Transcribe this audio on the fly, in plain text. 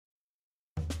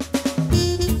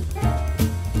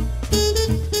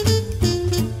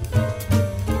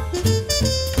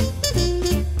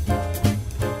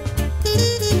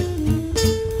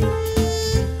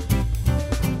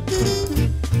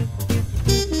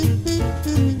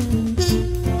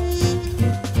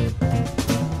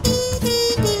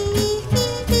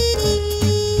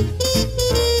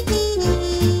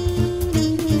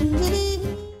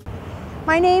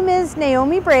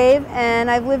Naomi Brave,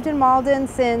 and I've lived in Malden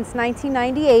since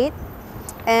 1998.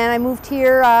 And I moved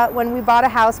here when we bought a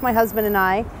house, my husband and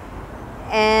I.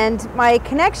 And my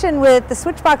connection with the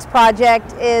Switchbox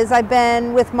Project is I've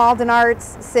been with Malden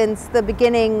Arts since the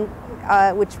beginning,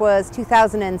 which was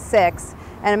 2006.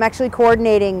 And I'm actually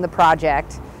coordinating the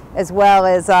project as well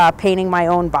as painting my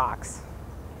own box.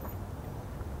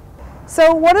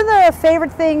 So one of the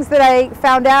favorite things that I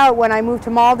found out when I moved to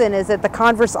Malden is that the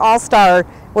Converse All-Star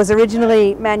was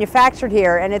originally manufactured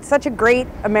here, and it's such a great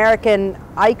American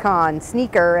icon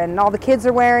sneaker, and all the kids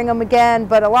are wearing them again,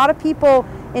 but a lot of people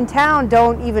in town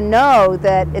don't even know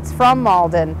that it's from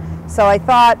Malden. So I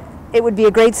thought it would be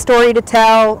a great story to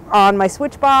tell on my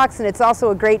Switchbox, and it's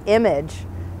also a great image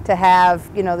to have.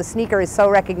 You know, the sneaker is so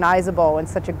recognizable and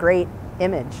such a great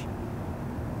image.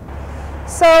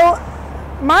 So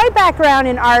my background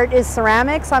in art is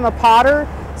ceramics. I'm a potter,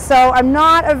 so I'm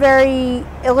not a very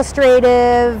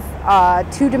illustrative,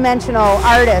 two-dimensional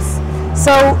artist.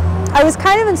 So I was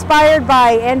kind of inspired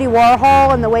by Andy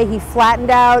Warhol and the way he flattened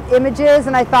out images,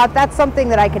 and I thought that's something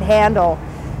that I could handle.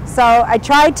 So I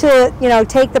tried to,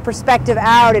 take the perspective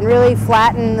out and really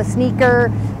flatten the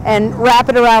sneaker and wrap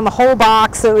it around the whole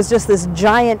box, so it was just this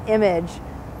giant image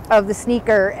of the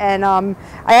sneaker. And I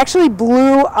actually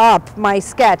blew up my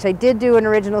sketch. I did do an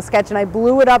original sketch, and I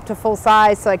blew it up to full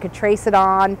size so I could trace it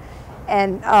on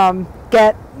and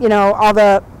get all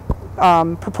the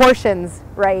proportions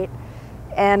right.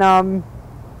 And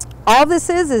all this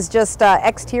is just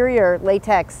exterior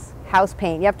latex house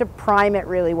paint. You have to prime it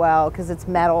really well because it's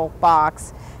metal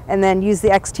box, and then use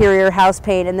the exterior house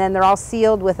paint, and then they're all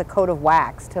sealed with a coat of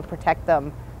wax to protect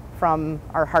them from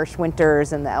our harsh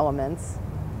winters and the elements.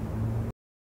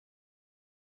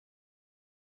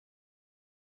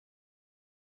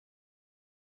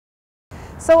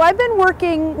 So I've been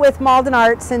working with Malden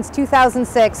Arts since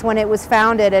 2006 when it was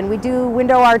founded, and we do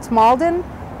Window Arts Malden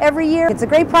every year. It's a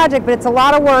great project, but it's a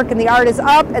lot of work, and the art is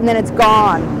up and then it's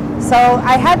gone. So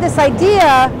I had this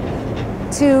idea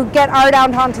to get art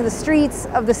out onto the streets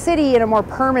of the city in a more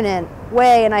permanent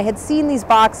way, and I had seen these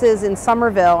boxes in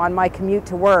Somerville on my commute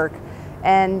to work,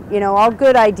 and all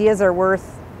good ideas are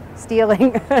worth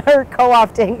stealing or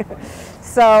co-opting.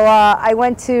 So I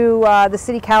went to the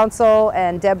city council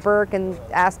and Deb Burke and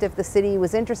asked if the city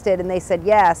was interested, and they said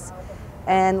yes.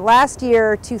 And last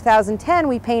year, 2010,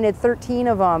 we painted 13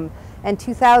 of them, and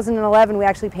 2011 we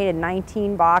actually painted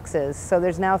 19 boxes. So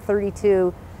there's now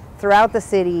 32 throughout the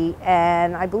city,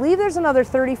 and I believe there's another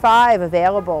 35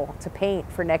 available to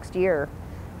paint for next year.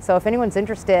 So if anyone's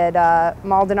interested,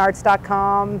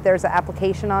 maldenarts.com, there's an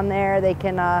application on there. They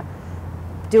can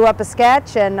do up a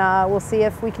sketch, and we'll see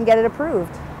if we can get it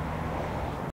approved.